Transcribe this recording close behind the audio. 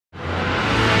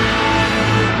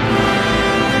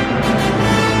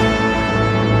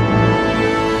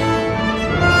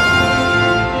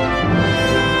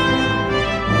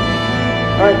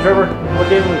Alright, Trevor, what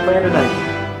game are we playing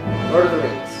tonight? Lord of the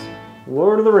Rings.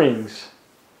 Lord of the Rings.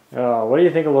 What do you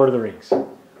think of Lord of the Rings?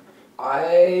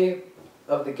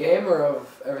 Of the game or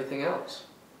of everything else?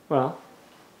 Well,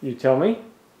 you tell me.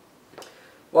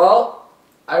 Well,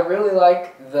 I really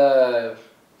like the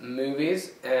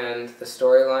movies and the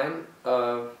storyline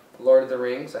of Lord of the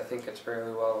Rings. I think it's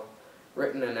fairly well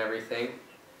written and everything.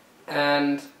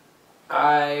 And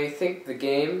I think the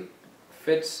game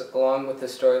fits along with the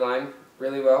storyline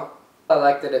really well. I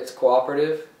like that it's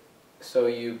cooperative, so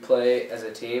you play as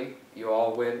a team. You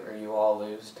all win or you all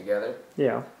lose together.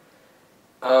 Yeah.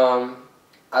 I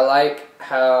like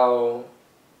how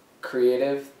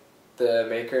creative the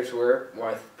makers were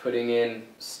with putting in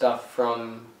stuff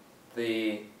from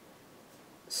the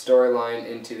storyline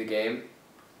into the game.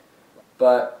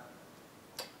 But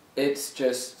it's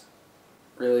just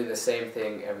really the same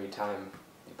thing every time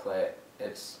you play it.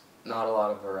 It's not a lot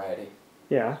of variety.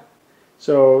 Yeah.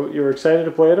 So you were excited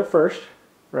to play it at first,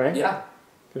 right? Yeah.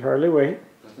 Could hardly wait.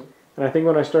 Mm-hmm. And I think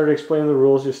when I started explaining the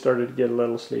rules, you started to get a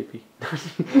little sleepy.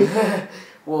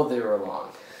 Well, they were long.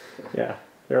 Yeah,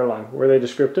 they were long. Were they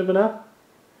descriptive enough?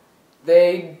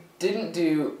 They didn't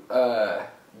do a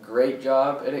great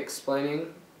job at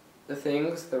explaining the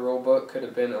things. The rule book could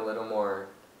have been a little more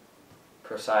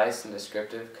precise and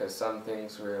descriptive because some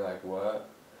things were like, what?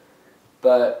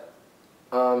 But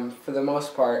for the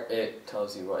most part, it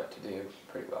tells you what to do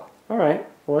pretty well. All right,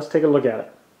 well, let's take a look at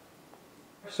it.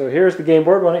 So here's the game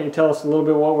board. Why don't you tell us a little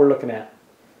bit what we're looking at?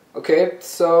 Okay,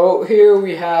 so here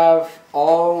we have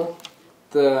all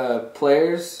the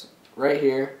players right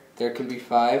here. There can be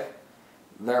 5.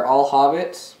 They're all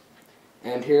hobbits.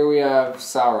 And here we have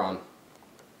Sauron.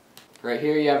 Right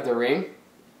here you have the ring.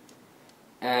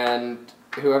 And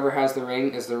whoever has the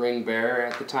ring is the ring bearer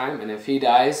at the time. And if he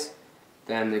dies,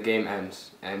 then the game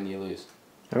ends and you lose.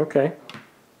 Okay.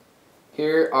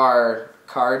 Here are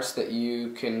cards that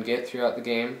you can get throughout the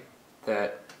game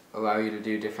that allow you to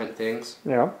do different things.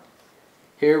 Yeah.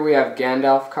 Here we have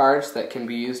Gandalf cards that can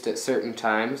be used at certain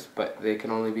times, but they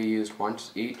can only be used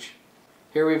once each.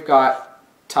 Here we've got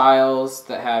tiles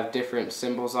that have different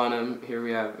symbols on them. Here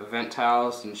we have event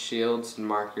tiles and shields and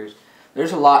markers.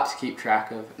 There's a lot to keep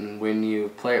track of, and when you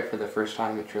play it for the first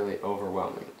time, it's really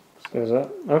overwhelming. Is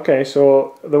that? Okay,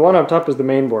 so the one up top is the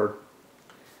main board.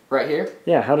 Right here?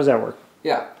 Yeah, how does that work?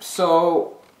 Yeah,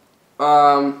 so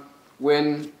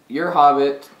when you're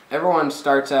Hobbit, everyone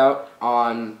starts out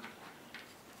on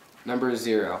number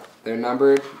 0. They're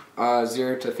numbered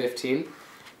 0 to 15.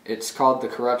 It's called the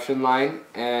corruption line,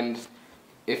 and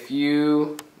if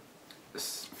you,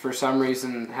 for some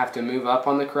reason, have to move up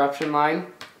on the corruption line,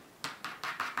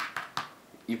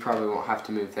 you probably won't have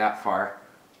to move that far.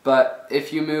 But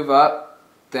if you move up,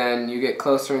 then you get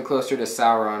closer and closer to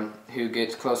Sauron, who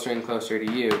gets closer and closer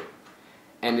to you.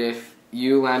 And if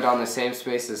you land on the same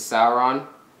space as Sauron,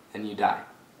 then you die.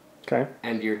 Okay.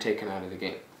 And you're taken out of the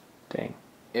game. Dang.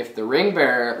 If the ring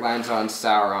bearer lands on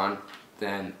Sauron,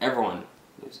 then everyone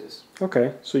loses.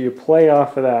 Okay, so you play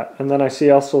off of that, and then I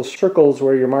see also circles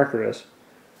where your marker is.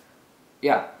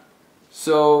 Yeah.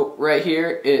 So right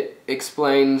here, it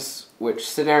explains which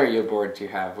scenario boards you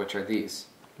have, which are these.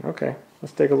 Okay,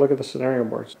 let's take a look at the scenario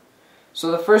boards.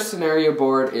 So the first scenario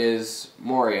board is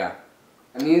Moria.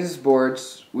 On these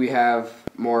boards, we have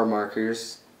more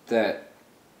markers that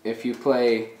if you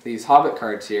play these Hobbit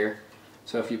cards here,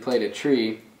 so if you played a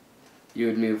tree, you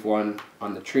would move 1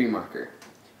 on the tree marker.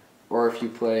 Or if you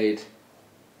played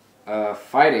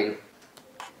fighting,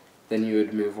 then you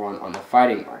would move 1 on the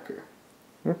fighting marker.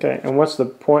 Okay, and what's the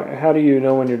point? How do you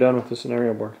know when you're done with the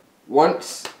scenario board?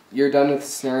 Once you're done with the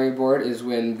scenario board is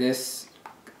when this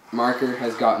marker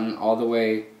has gotten all the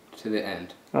way to the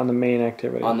end. On the main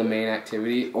activity. On the main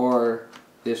activity, or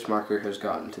this marker has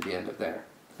gotten to the end of there.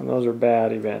 And those are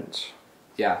bad events.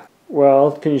 Yeah.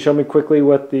 Well, can you show me quickly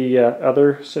what the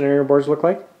other scenario boards look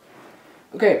like?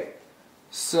 Okay,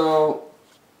 so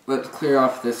let's clear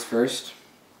off this first.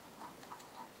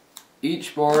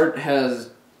 Each board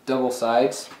has double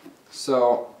sides.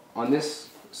 So on this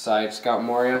side, it's got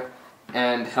Moria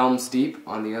and Helm's Deep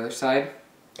on the other side.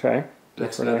 Okay.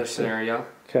 That's another scenario.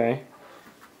 Okay.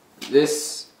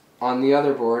 This, on the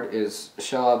other board, is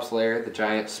Shelob's Lair, the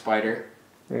giant spider.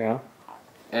 Yeah.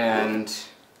 And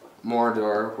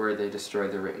Mordor, where they destroy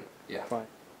the ring. Yeah. Fine.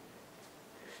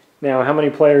 Now, how many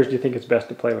players do you think it's best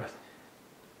to play with?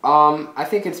 I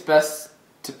think it's best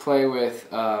to play with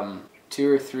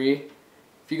 2 or 3.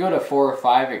 If you go to 4 or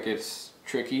 5, it gets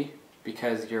tricky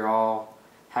because you're all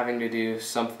having to do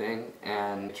something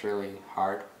and it's really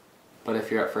hard. But if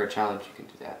you're up for a challenge, you can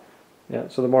do that. Yeah,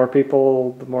 so the more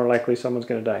people, the more likely someone's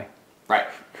going to die. Right.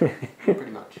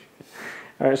 Pretty much.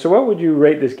 All right, so what would you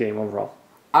rate this game overall?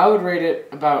 I would rate it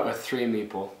about a 3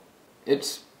 meeple.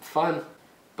 It's fun,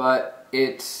 but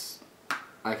it's,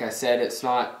 like I said, it's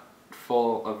not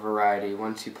full of variety.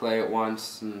 Once you play it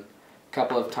once and a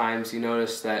couple of times, you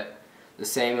notice that the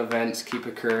same events keep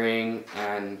occurring,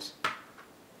 and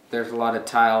there's a lot of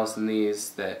tiles in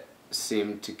these that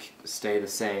seem to stay the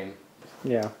same.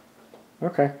 Yeah.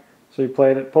 Okay. So you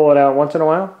pull it out once in a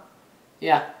while?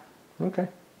 Yeah. Okay.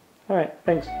 All right.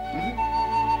 Thanks. Mm-hmm.